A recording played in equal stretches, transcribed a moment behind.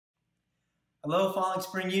Hello, Falling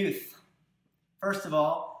Spring Youth. First of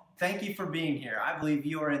all, thank you for being here. I believe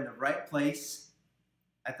you are in the right place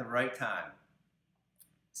at the right time.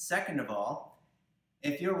 Second of all,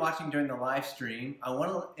 if you're watching during the live stream, I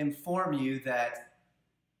want to inform you that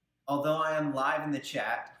although I am live in the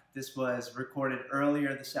chat, this was recorded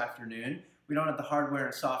earlier this afternoon. We don't have the hardware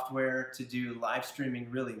and software to do live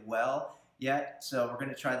streaming really well yet, so we're going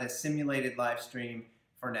to try this simulated live stream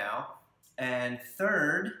for now. And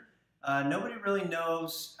third, nobody really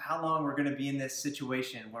knows how long we're going to be in this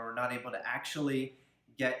situation where we're not able to actually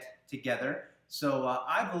get together. So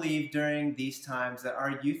I believe during these times that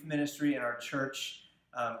our youth ministry and our church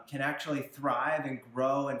can actually thrive and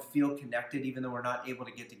grow and feel connected even though we're not able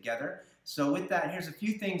to get together. So with that, here's a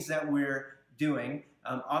few things that we're doing.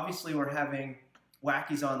 Obviously, we're having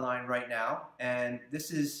Wackies online right now, and this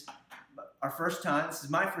is our first time. This is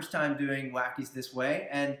my first time doing Wackies this way,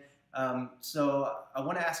 and so I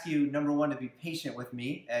want to ask you, number one, to be patient with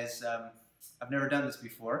me, as I've never done this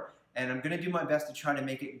before, and I'm going to do my best to try to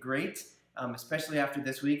make it great, especially after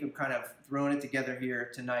this week. I'm kind of throwing it together here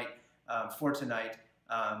tonight for tonight,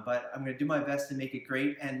 but I'm going to do my best to make it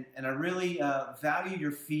great, and I really value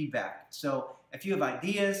your feedback. So if you have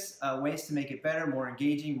ideas, ways to make it better, more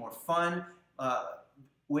engaging, more fun,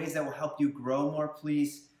 ways that will help you grow more,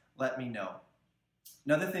 please let me know.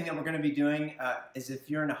 Another thing that we're going to be doing is if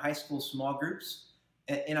you're in a high school small group,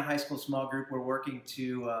 we're working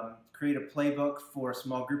to create a playbook for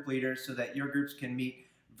small group leaders so that your groups can meet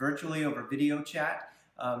virtually over video chat.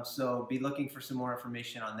 So be looking for some more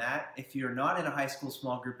information on that. If you're not in a high school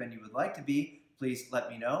small group and you would like to be, please let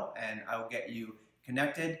me know and I will get you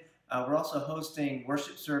connected. We're also hosting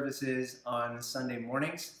worship services on Sunday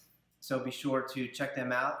mornings, so be sure to check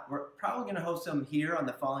them out. We're probably going to host them here on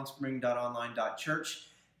the fallingspring.online.church.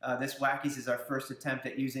 This Wackies is our first attempt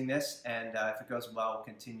at using this, and if it goes well, we'll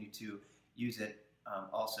continue to use it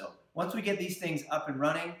also. Once we get these things up and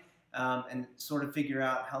running and sort of figure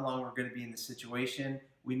out how long we're going to be in this situation,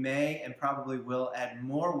 we may and probably will add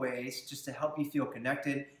more ways just to help you feel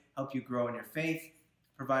connected, help you grow in your faith,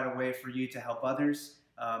 provide a way for you to help others.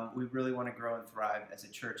 We really want to grow and thrive as a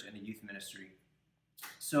church and a youth ministry.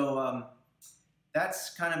 So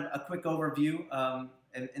that's kind of a quick overview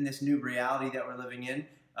in this new reality that we're living in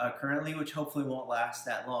currently, which hopefully won't last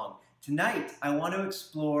that long. Tonight, I want to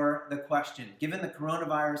explore the question, given the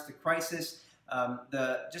coronavirus, the crisis,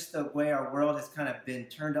 just the way our world has kind of been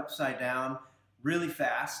turned upside down really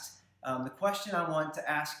fast, the question I want to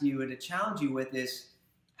ask you and to challenge you with is,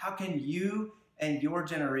 how can you and your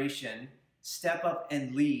generation step up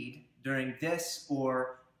and lead during this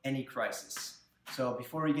or any crisis? So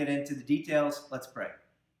before we get into the details, let's pray.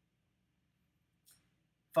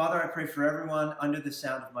 Father, I pray for everyone under the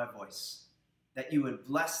sound of my voice, that you would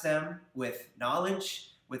bless them with knowledge,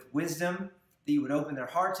 with wisdom, that you would open their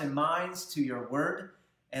hearts and minds to your word,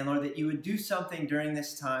 and Lord, that you would do something during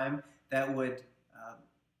this time that would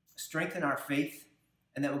strengthen our faith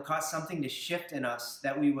and that would cause something to shift in us,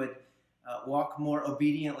 that we would walk more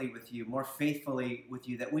obediently with you, more faithfully with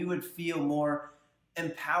you, that we would feel more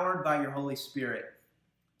empowered by your Holy Spirit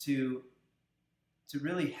to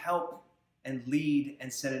really help and lead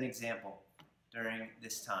and set an example during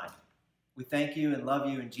this time. We thank you and love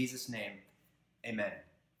you in Jesus' name. Amen.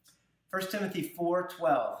 1 Timothy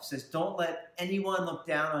 4:12 says, "Don't let anyone look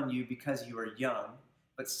down on you because you are young,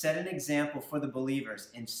 but set an example for the believers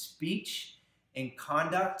in speech, in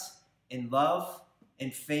conduct, in love, in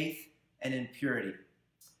faith, and in purity."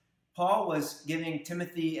 Paul was giving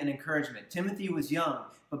Timothy an encouragement. Timothy was young,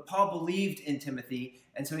 but Paul believed in Timothy,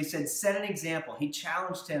 and so he said, set an example. He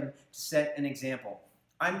challenged him to set an example.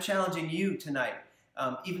 I'm challenging you tonight,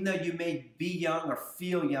 even though you may be young or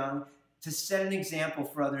feel young, to set an example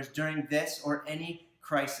for others during this or any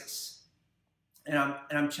crisis. And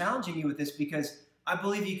I'm challenging you with this because I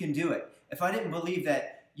believe you can do it. If I didn't believe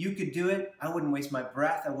that you could do it, I wouldn't waste my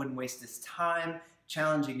breath. I wouldn't waste this time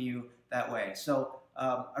challenging you that way. So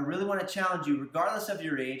I really want to challenge you, regardless of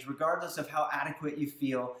your age, regardless of how adequate you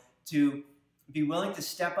feel, to be willing to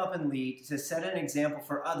step up and lead, to set an example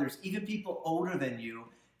for others, even people older than you,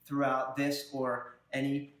 throughout this or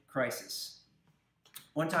any crisis.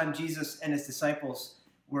 One time, Jesus and his disciples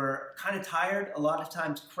were kind of tired. A lot of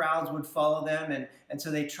times, crowds would follow them, and so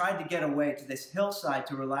they tried to get away to this hillside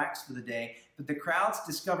to relax for the day, but the crowds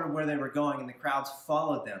discovered where they were going, and the crowds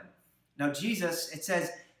followed them. Now, Jesus, it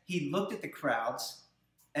says, he looked at the crowds,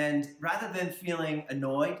 and rather than feeling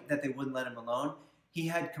annoyed that they wouldn't let him alone, he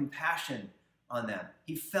had compassion on them.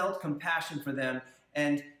 He felt compassion for them,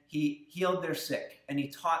 and he healed their sick, and he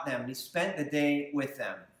taught them, and he spent the day with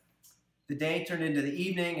them. The day turned into the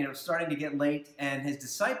evening, and it was starting to get late, and his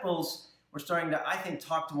disciples were starting to, I think,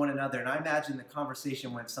 talk to one another. And I imagine the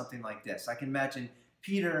conversation went something like this. I can imagine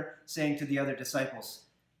Peter saying to the other disciples,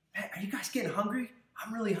 "Man, are you guys getting hungry?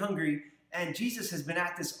 I'm really hungry. And Jesus has been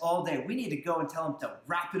at this all day. We need to go and tell him to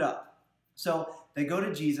wrap it up." So they go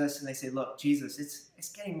to Jesus and they say, "Look, Jesus, it's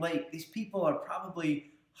getting late. These people are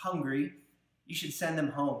probably hungry. You should send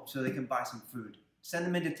them home so they can buy some food. Send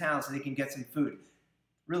them into town so they can get some food."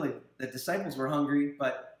 Really, the disciples were hungry,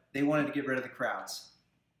 but they wanted to get rid of the crowds.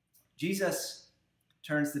 Jesus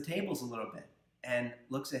turns the tables a little bit and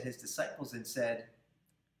looks at his disciples and said,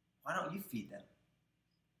 "Why don't you feed them?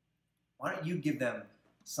 Why don't you give them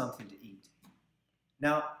something to eat?"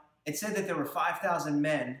 Now, it said that there were 5,000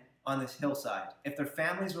 men on this hillside. If their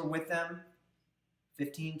families were with them,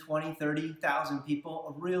 15, 20, 30,000 people,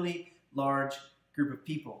 a really large group of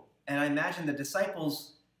people. And I imagine the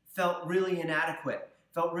disciples felt really inadequate,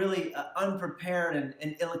 felt really unprepared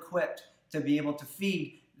and ill-equipped to be able to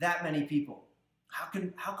feed that many people. How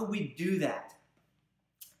could we do that?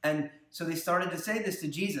 And so they started to say this to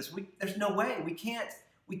Jesus. There's no way. We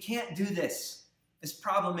can't do this. This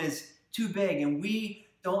problem is too big, and we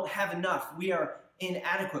don't have enough. We are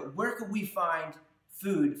inadequate. Where could we find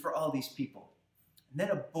food for all these people? And then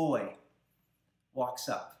a boy walks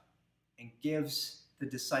up and gives the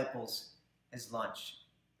disciples his lunch.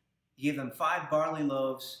 He gave them 5 barley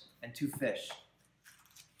loaves and 2 fish.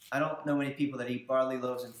 I don't know many people that eat barley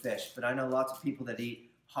loaves and fish, but I know lots of people that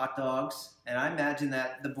eat hot dogs, and I imagine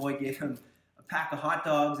that the boy gave him a pack of hot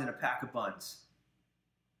dogs and a pack of buns.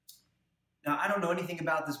 Now, I don't know anything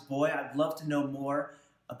about this boy. I'd love to know more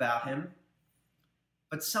about him.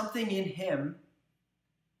 But something in him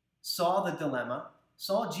saw the dilemma,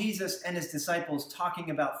 saw Jesus and his disciples talking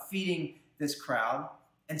about feeding this crowd,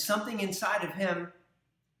 and something inside of him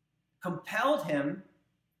compelled him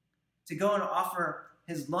to go and offer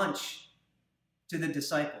his lunch to the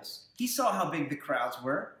disciples. He saw how big the crowds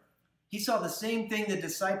were. He saw the same thing the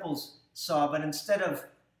disciples saw, but instead of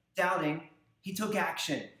doubting, he took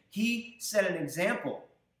action. He set an example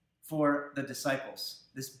for the disciples.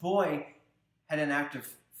 This boy had an act of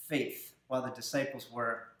faith while the disciples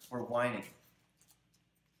were whining.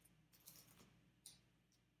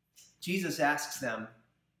 Jesus asks them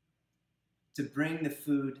to bring the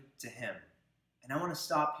food to him. And I want to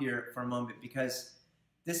stop here for a moment because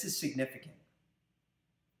this is significant.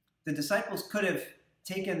 The disciples could have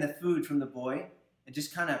taken the food from the boy and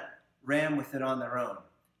just kind of ran with it on their own.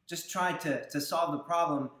 Just tried to solve the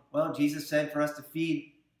problem. Well, Jesus said for us to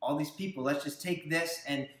feed all these people. Let's just take this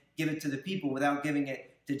and give it to the people without giving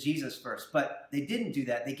it to Jesus first. But they didn't do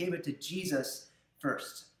that. They gave it to Jesus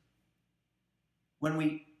first. When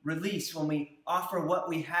we release, when we offer what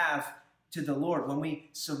we have to the Lord, when we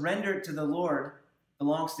surrender it to the Lord,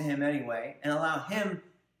 belongs to him anyway, and allow him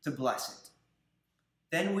to bless it,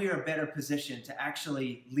 then we are better positioned to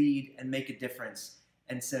actually lead and make a difference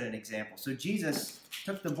and set an example. So Jesus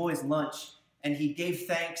took the boy's lunch and he gave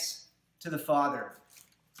thanks to the Father,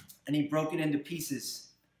 and he broke it into pieces,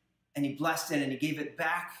 and he blessed it, and he gave it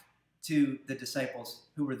back to the disciples,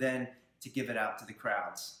 who were then to give it out to the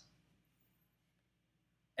crowds.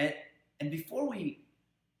 And before we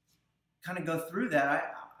kind of go through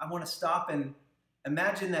that, I want to stop and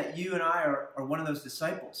imagine that you and I are one of those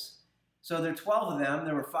disciples. So there are 12 of them.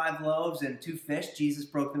 There were 5 loaves and 2 fish. Jesus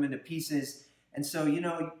broke them into pieces. And so,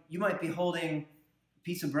 you might be holding a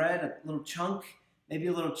piece of bread, a little chunk, maybe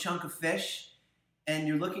a little chunk of fish, and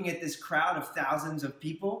you're looking at this crowd of thousands of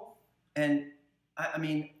people. And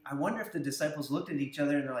I wonder if the disciples looked at each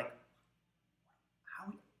other and they're like,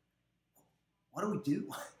 what do we do?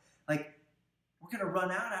 Like, we're going to run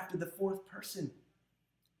out after the 4th person.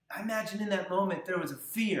 I imagine in that moment there was a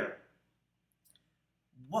fear.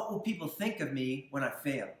 What will people think of me when I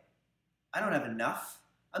fail? I don't have enough.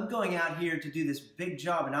 I'm going out here to do this big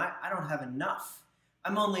job, and I don't have enough.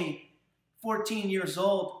 I'm only 14 years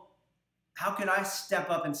old. How can I step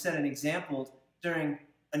up and set an example during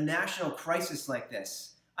a national crisis like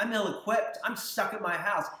this? I'm ill-equipped. I'm stuck at my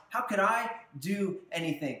house. How could I do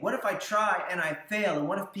anything? What if I try and I fail? And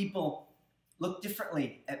what if people look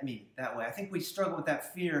differently at me that way? I think we struggle with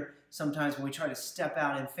that fear sometimes when we try to step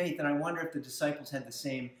out in faith, and I wonder if the disciples had the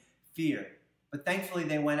same fear. But thankfully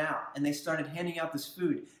they went out and they started handing out this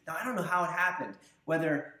food. Now, I don't know how it happened,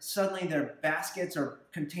 whether suddenly their baskets or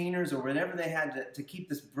containers or whatever they had to keep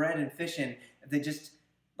this bread and fish in, if they just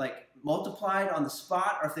multiplied on the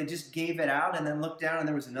spot, or if they just gave it out and then looked down and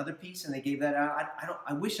there was another piece and they gave that out.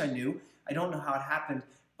 I wish I knew. I don't know how it happened.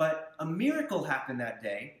 But a miracle happened that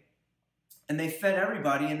day, and they fed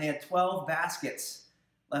everybody, and they had 12 baskets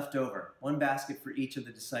left over, 1 basket for each of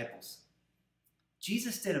the disciples.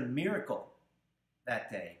 Jesus did a miracle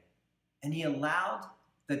that day. and he allowed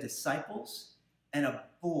the disciples and a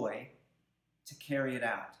boy to carry it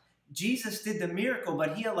out. Jesus did the miracle,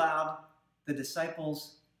 but he allowed the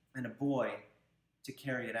disciples and a boy to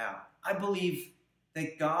carry it out. I believe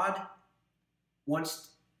that God wants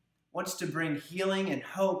to bring healing and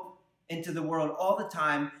hope into the world all the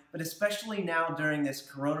time, but especially now during this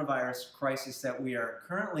coronavirus crisis that we are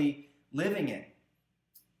currently living in.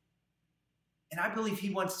 And I believe he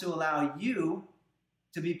wants to allow you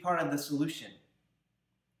to be part of the solution.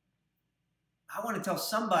 I want to tell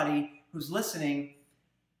somebody who's listening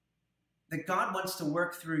that God wants to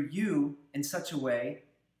work through you in such a way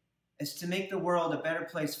as to make the world a better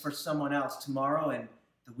place for someone else tomorrow and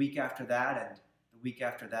the week after that and the week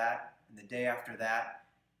after that and the day after that.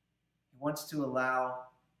 He wants to allow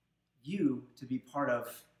you to be part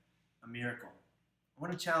of a miracle. I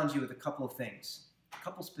want to challenge you with a couple of things, a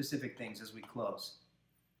couple specific things as we close.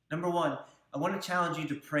 Number one, I want to challenge you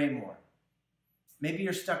to pray more. Maybe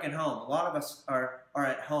you're stuck at home. A lot of us are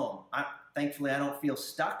at home. Thankfully, I don't feel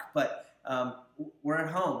stuck, but we're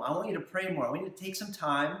at home. I want you to pray more. I want you to take some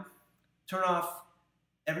time, turn off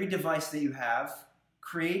every device that you have,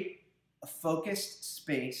 create a focused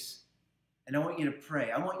space, and I want you to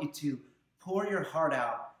pray. I want you to pour your heart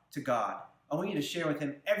out to God. I want you to share with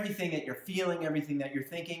him everything that you're feeling, everything that you're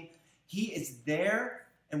thinking. He is there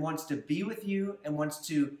and wants to be with you and wants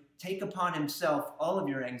to take upon himself all of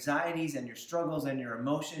your anxieties and your struggles and your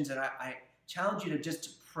emotions. And I challenge you to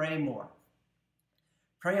just pray more.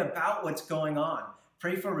 Pray about what's going on.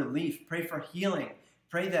 Pray for relief. Pray for healing.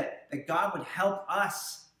 Pray that God would help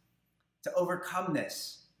us to overcome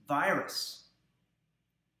this virus.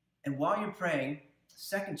 And while you're praying, the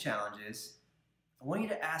second challenge is, I want you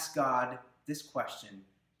to ask God this question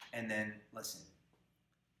and then listen.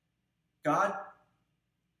 God,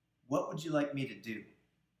 what would you like me to do?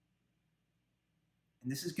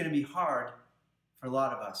 And this is going to be hard for a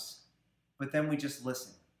lot of us, but then we just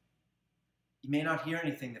listen. You may not hear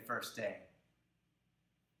anything the first day.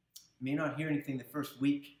 You may not hear anything the first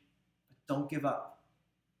week, but don't give up.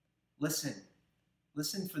 Listen.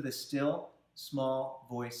 Listen for the still, small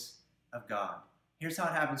voice of God. Here's how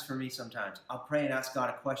it happens for me sometimes. I'll pray and ask God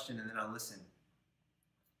a question, and then I'll listen.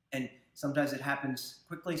 And sometimes it happens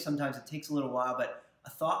quickly, sometimes it takes a little while, but a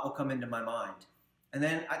thought will come into my mind. And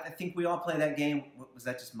then I think we all play that game. Was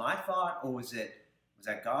that just my thought, or was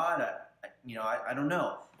that God? I don't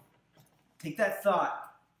know. Take that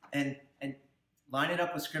thought and line it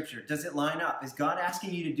up with Scripture. Does it line up? Is God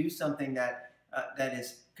asking you to do something that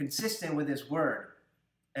is consistent with His Word?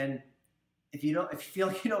 And if you feel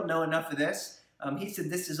like you don't know enough of this, He said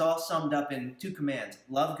this is all summed up in 2 commands: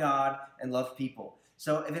 love God and love people.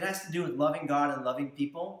 So if it has to do with loving God and loving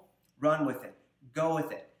people, run with it, go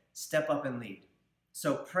with it, step up and lead.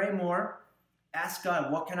 So pray more, ask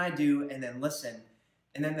God, what can I do, and then listen.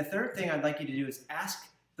 And then the third thing I'd like you to do is ask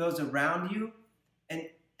those around you, and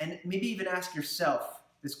maybe even ask yourself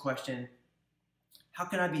this question: how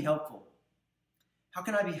can I be helpful? How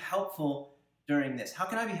can I be helpful during this? How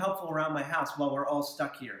can I be helpful around my house while we're all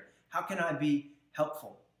stuck here? How can I be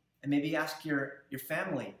helpful? And maybe ask your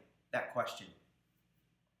family that question.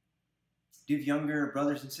 Do you have younger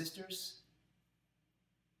brothers and sisters?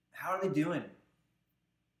 How are they doing?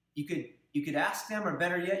 You could ask them, or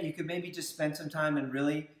better yet, you could maybe just spend some time and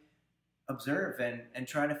really observe and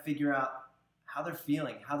try to figure out how they're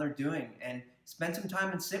feeling, how they're doing, and spend some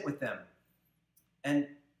time and sit with them and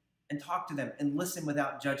talk to them and listen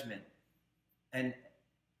without judgment. And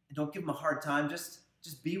don't give them a hard time. Just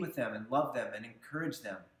be with them and love them and encourage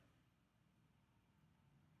them.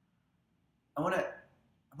 I want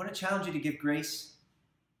to challenge you to give grace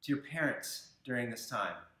to your parents during this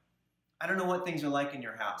time. I don't know what things are like in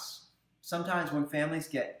your house. Sometimes when families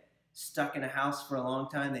get stuck in a house for a long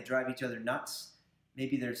time, they drive each other nuts.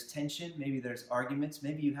 Maybe there's tension, maybe there's arguments,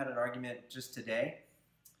 maybe you had an argument just today.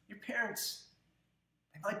 Your parents,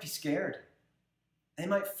 they might be scared. They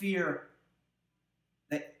might fear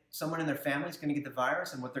that someone in their family is going to get the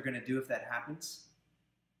virus and what they're going to do if that happens.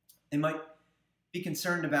 They might be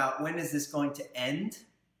concerned about, when is this going to end?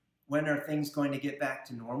 When are things going to get back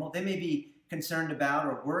to normal? They may be concerned about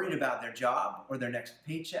or worried about their job or their next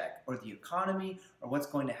paycheck or the economy or what's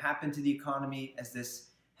going to happen to the economy as this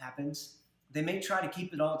happens. They may try to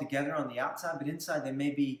keep it all together on the outside, but inside they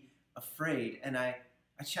may be afraid. And I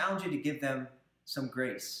challenge you to give them some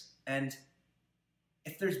grace. And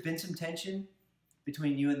if there's been some tension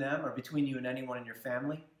between you and them, or between you and anyone in your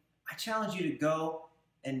family, I challenge you to go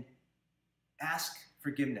and ask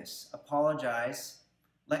forgiveness, apologize,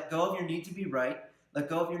 let go of your need to be right, let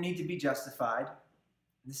go of your need to be justified.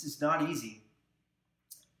 This is not easy,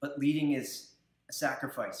 but leading is a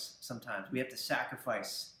sacrifice sometimes. We have to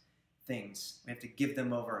sacrifice things. We have to give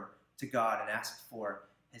them over to God and ask for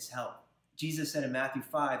his help. Jesus said in Matthew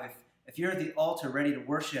 5, if you're at the altar ready to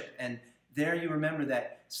worship and there you remember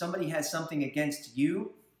that somebody has something against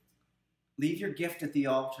you, leave your gift at the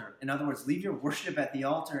altar. In other words, leave your worship at the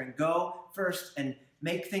altar and go first and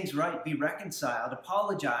make things right, be reconciled,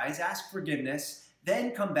 apologize, ask forgiveness,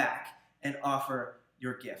 then come back and offer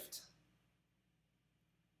your gift.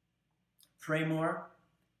 Pray more.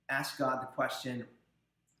 Ask God the question,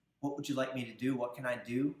 what would you like me to do? What can I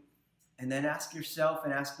do? And then ask yourself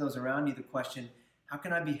and ask those around you the question, how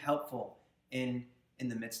can I be helpful in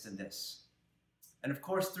the midst of this? And of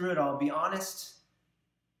course, through it all, be honest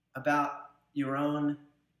about your own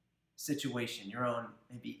situation, your own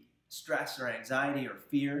maybe stress or anxiety or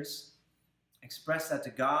fears. Express that to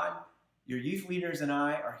God. Your youth leaders and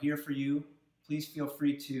I are here for you. Please feel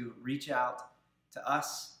free to reach out to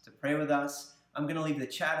us, to pray with us. I'm going to leave the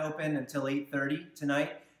chat open until 8:30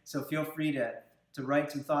 tonight, so feel free to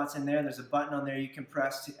write some thoughts in there. There's a button on there you can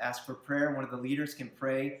press to ask for prayer. One of the leaders can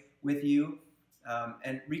pray with you,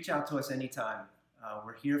 and reach out to us anytime.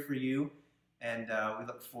 We're here for you, and we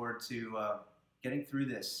look forward to getting through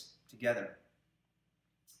this together.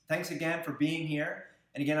 Thanks again for being here.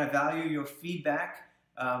 And again, I value your feedback.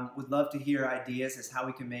 Would love to hear ideas as how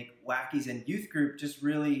we can make Wackies and youth group just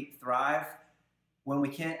really thrive when we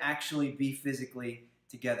can't actually be physically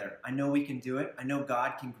together. I know we can do it. I know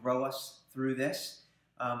God can grow us through this.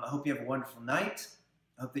 I hope you have a wonderful night.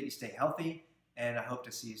 I hope that you stay healthy, and I hope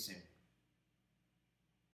to see you soon.